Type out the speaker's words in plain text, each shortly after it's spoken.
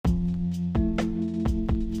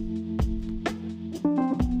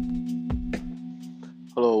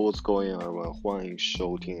What's going on, everyone？ 欢迎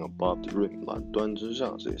收听 Above the Rim 蓝端之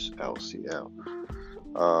上，这里是 LCL。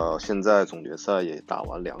现在总决赛也打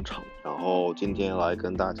完2场，然后今天来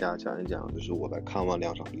跟大家讲一讲，就是我在看完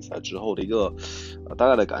2场比赛之后的一个大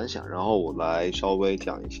概的感想，然后我来稍微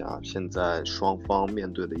讲一下现在双方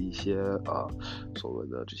面对的一些所谓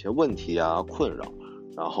的这些问题啊困扰，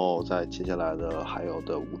然后在接下来的还有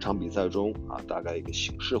的5场比赛中大概一个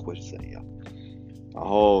形势会是怎样。然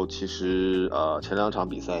后其实前2场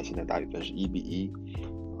比赛现在大比分是1-1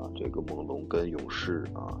这个猛龙跟勇士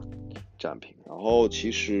战平。然后其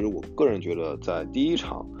实我个人觉得在第一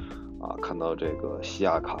场看到这个西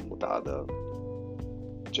亚卡姆达的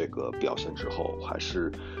这个表现之后，还是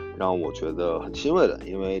让我觉得很欣慰的，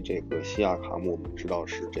因为这个西亚卡姆我们知道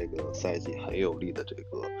是这个赛季很有力的这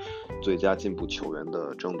个最佳进步球员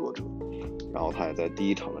的争夺者，然后他也在第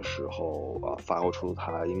一场的时候发挥出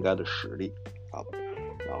他应该的实力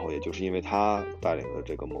然后也就是因为他带领的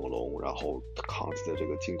这个猛龙，然后扛起的这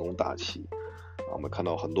个进攻大旗我们看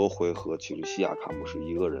到很多回合其实西亚卡姆是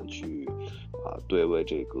一个人去对位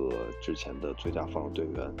这个之前的最佳防守队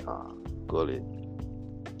员格林，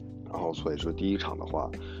然后所以说第一场的话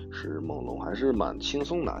是猛龙还是蛮轻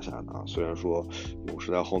松拿下的虽然说勇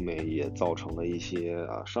士在后面也造成了一些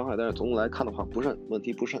伤害，但是总体来看的话问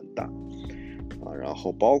题不是很大然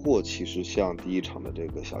后包括其实像第一场的这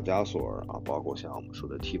个小加索尔包括像我们说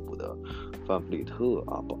的替补的范弗里特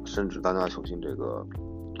甚至当家球星这个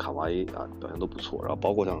卡哇伊表现都不错，然后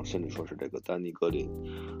包括像甚至说是这个丹尼格林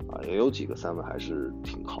也有几个三分还是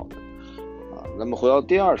挺好的那么回到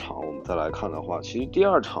第二场我们再来看的话，其实第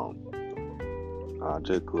二场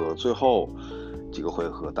这个最后几个回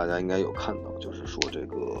合大家应该有看到，就是说这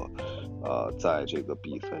个在这个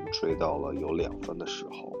比分追到了有2分的时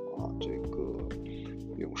候这个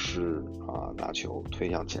勇士拿球推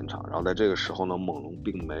向前场，然后在这个时候呢，猛龙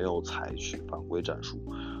并没有采取犯规战术，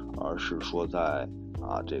而是说在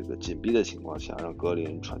这个紧逼的情况下让格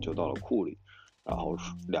林传球到了库里，然后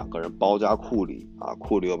2个人包夹库里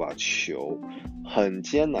库里又把球很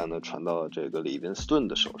艰难的传到了这个里文斯顿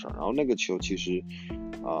的手上，然后那个球其实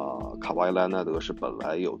卡哇伊莱纳德是本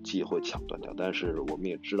来有机会抢断掉，但是我们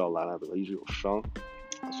也知道莱纳德一直有伤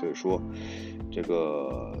所以说这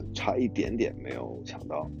个差一点点没有抢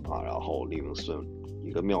到然后利文斯顿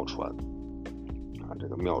一个妙传这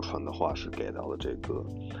个妙传的话是给到了这个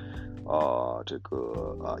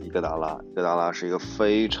伊戈达拉是一个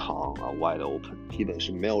非常wide open， 基本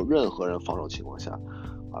是没有任何人防守情况下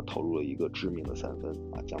投入了一个致命的3分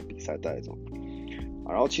将比赛带走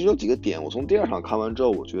然后其实有几个点我从第二场看完之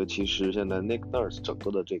后，我觉得其实现在 Nick Nurse 整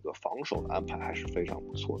个的这个防守的安排还是非常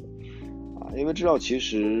不错的因为知道其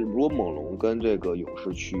实如果猛龙跟这个勇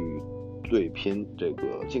士去对拼这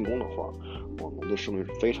个进攻的话，猛龙的胜率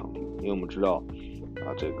是非常低的，因为我们知道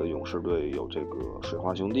这个勇士队有这个水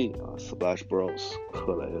花兄弟Splash Bros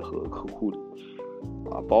克雷和科库里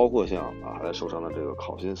包括像还在受伤的这个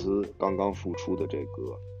考辛斯刚刚复出的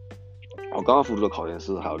考辛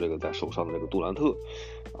斯，还有这个在受伤的这个杜兰特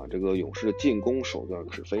这个勇士的进攻手段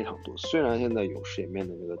是非常多，虽然现在勇士也面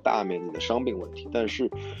对这个大面积的伤病问题，但是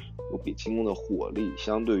有比进攻的火力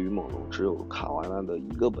相对于猛龙只有卡瓦纳的一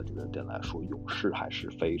个稳定的点来说，勇士还是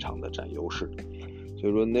非常的占优势的。所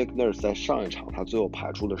以说 Nick Nurse 在上一场他最后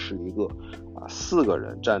排出的是一个4个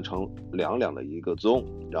人站成2-2的一个 zone，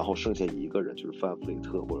 然后剩下1个人就是范弗里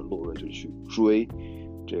特或者洛瑞就去追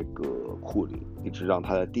这个库里，一直让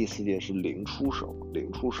他在第4节是零出手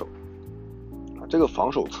这个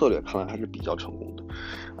防守策略看来还是比较成功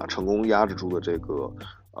的成功压制住了这个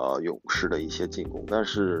勇士的一些进攻，但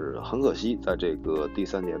是很可惜在这个第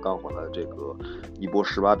3节刚回来这个一波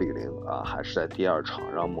18-0还是在第2场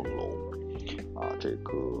让猛龙这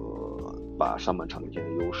个把上半场的一些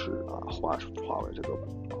优势化为这个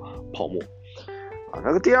泡沫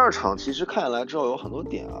这个第2场其实看下来之后有很多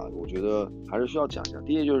点我觉得还是需要讲一下。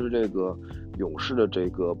第一就是这个勇士的这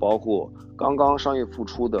个包括刚刚伤愈复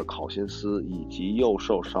出的考辛斯以及又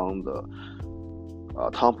受伤的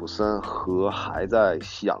汤普森和还在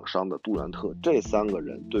养伤的杜兰特，这3个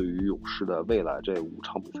人对于勇士的未来这5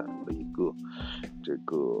场比赛中的一个这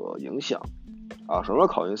个影响什么说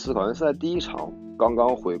考辛斯在第1场刚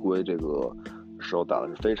刚回归这个时候打的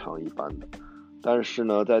是非常一般的，但是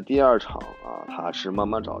呢在第2场他是慢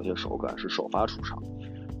慢找一些手感，是首发出场，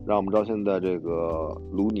让我们知道现在这个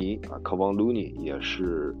卢尼科邦卢尼也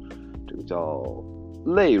是这个叫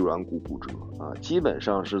肋软骨骨折基本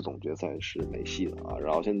上是总决赛是没戏了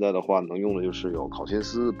然后现在的话能用的就是有考辛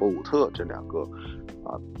斯、博古特这2个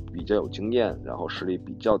比较有经验，然后实力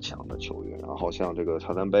比较强的球员，然后像这个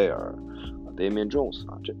乔丹贝尔、Damian Jones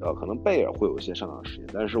可能贝尔会有一些上场时间，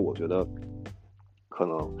但是我觉得可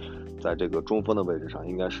能在这个中锋的位置上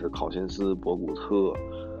应该是考辛斯、博古特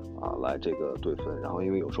来这个对分，然后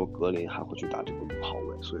因为有时候格林还会去打这个5号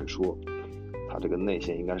位，所以说他这个内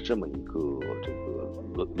线应该是这么一个这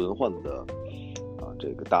个轮换的这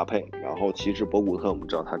个搭配。然后其实博古特我们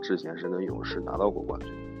知道他之前是跟勇士拿到过冠军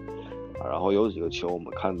然后有几个球我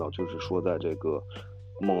们看到就是说在这个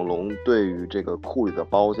猛龙对于这个库里的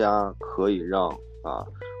包夹可以让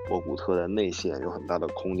博古特在内线有很大的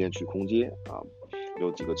空间去空接有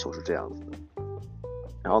几个球是这样子的。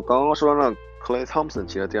然后刚刚说到那Klay Thompson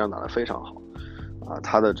其实第二打得非常好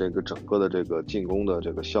他的这个整个的这个进攻的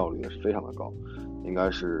这个效率也是非常的高，应该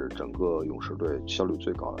是整个勇士队效率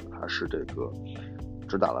最高的。他是这个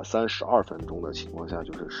只打了32分钟的情况下，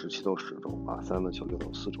就是17投10中3分球6投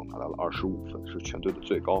4中，拿到了25分，是全队的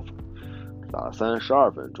最高分。只打了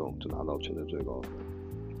32分钟就拿到全队最高分。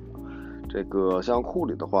这个像库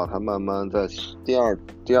里的话，他慢慢在第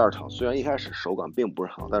二场虽然一开始手感并不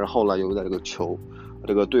是很好，但是后来由于在这个球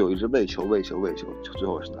这个队友一直喂球，最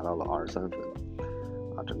后是拿到了23分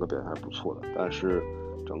整个表现还是不错的。但是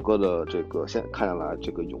整个的这个现在看下来，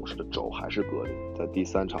这个勇士的轴还是格林，在第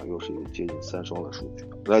3场又是一个接近3双的数据，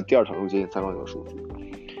在第2场又接近3双的数据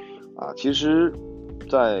其实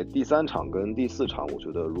在第3场跟第4场，我觉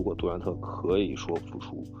得如果杜兰特可以说付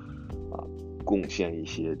出贡献一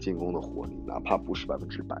些进攻的火力，哪怕不是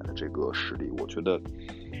100%的这个实力，我觉得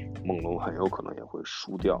猛龙很有可能也会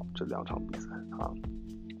输掉这2场比赛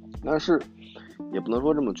但是也不能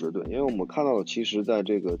说这么绝对，因为我们看到的其实在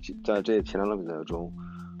这前2场比赛中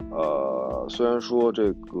虽然说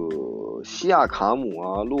这个西亚卡姆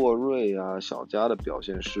洛瑞小加的表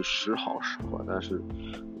现是时好时坏，但是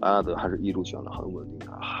莱纳德还是一如既往的很稳定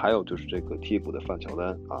还有就是这个替补的范乔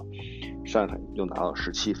丹上一场又拿到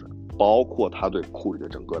17分，包括他对库里的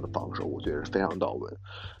整个的防守，我觉得是非常到位。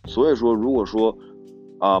所以说如果说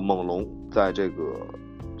猛龙在这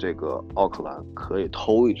个奥克兰可以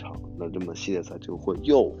偷一场，那这么系列赛就会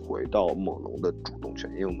又回到猛龙的主动权，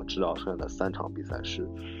因为我们知道剩下的3场比赛是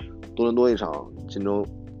多伦多1场，金州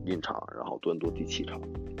1场，然后多伦多第7场。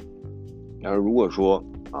但是如果说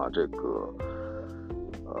这个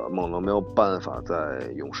猛龙没有办法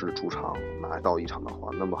在勇士主场拿到1场的话，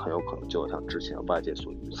那么很有可能就像之前外界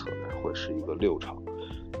所预测的，会是一个6场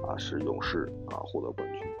是勇士获得冠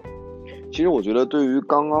军。其实我觉得对于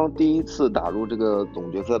刚刚第一次打入这个总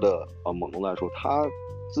决赛的猛龙来说，他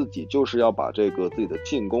自己就是要把这个自己的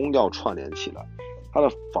进攻要串联起来，他的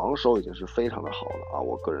防守已经是非常的好了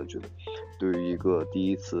我个人觉得对于一个第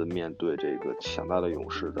一次面对这个强大的勇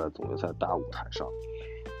士在总决赛大舞台上，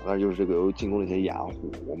那就是这个由于进攻的一些哑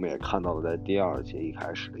虎，我们也看到了在第2节一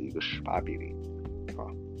开始的一个18-0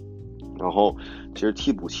然后其实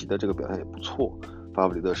替补席的这个表现也不错，法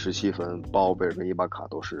布里德17分，鲍贝尔跟伊巴卡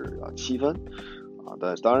都是7分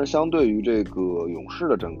但当然相对于这个勇士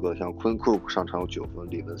的整个像昆库上场有9分，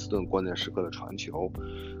里文斯顿关键时刻的传球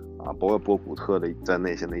包括博古特的在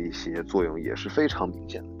内线的一些作用也是非常明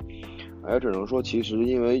显的。也只能说其实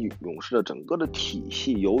因为勇士的整个的体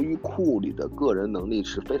系由于库里的个人能力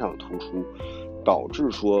是非常突出，导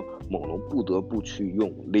致说猛龙不得不去用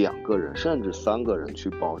2个人甚至3个人去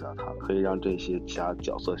包夹他，可以让这些其他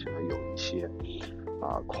角色球员有一些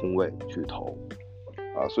空位去投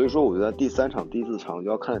所以说我觉得在第3场第4场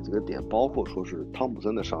就要看几个点，包括说是汤普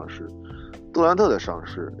森的上市，杜兰特的上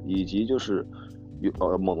市，以及就是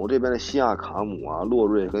猛龙这边的西亚卡姆洛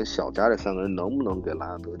瑞跟小加这3个人能不能给莱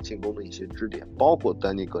纳德进攻的一些支点，包括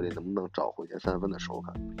丹尼格林能不能找回一些3分的手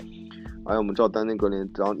感。我们知道丹尼格林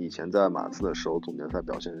以前在马刺的时候总决赛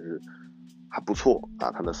表现是还不错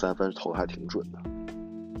他的3分投还挺准的。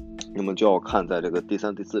那么就要看在这个第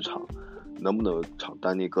3、第4场能不能有场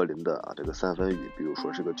丹尼格林的这个3分雨，比如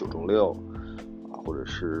说是个9中6或者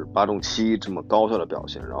是8中7这么高效的表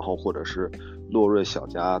现，然后或者是洛瑞小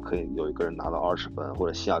加可以有一个人拿到20分，或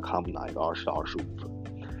者西亚卡姆拿一个20到25分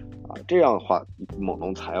这样的话猛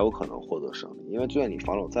龙才有可能获得胜利。因为就算你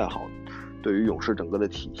防守再好，对于勇士整个的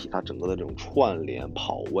体系，它整个的这种串联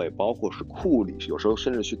跑位，包括是库里有时候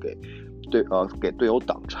甚至去给队友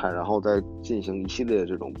挡拆，然后再进行一系列的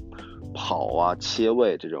这种跑切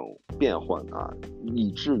位这种变换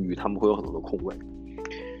以至于他们会有很多的空位。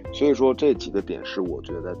所以说这几个点是我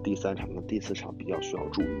觉得在第3场跟第4场比较需要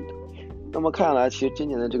注意的。那么看下来，其实今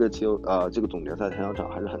年的这个总决赛前2场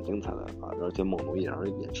还是很精彩的而且猛龙也让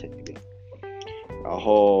人眼前一亮。然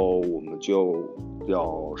后我们就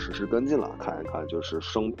要实时跟进了，看一看就是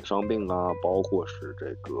伤病包括是这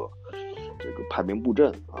个排兵布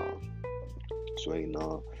阵所以呢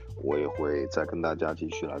我也会再跟大家继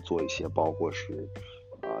续来做一些包括是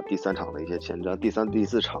第3场的一些前瞻，第3、第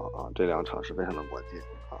4场这2场是非常的关键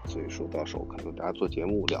所以说到时候可能跟大家做节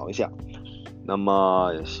目聊一下。那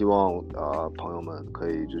么也希望朋友们可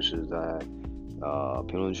以就是在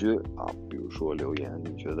评论区比如说留言，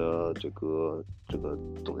你觉得这个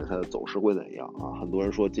总决赛的走势会怎样啊？很多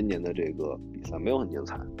人说今年的这个比赛没有很精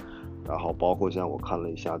彩，然后包括像我看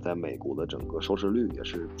了一下，在美国的整个收视率也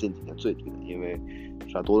是近几年最低的，因为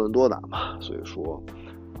是在多伦多打嘛，所以说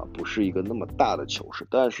不是一个那么大的球市。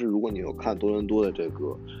但是如果你有看多伦多的这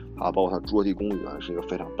个包括它侏罗纪公园，是一个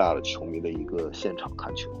非常大的球迷的一个现场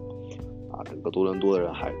看球整个多伦多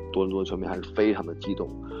的球迷还是非常的激动，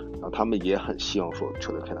然后他们也很希望说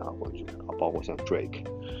球队可以拿到冠军包括像 Drake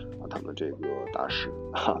他们这个大师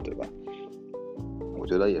对吧？我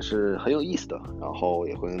觉得也是很有意思的，然后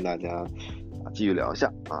也会跟大家继续聊一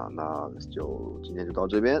下那就今天就到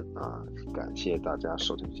这边感谢大家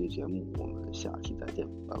收听这期节目，我们下期再见，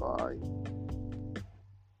拜拜。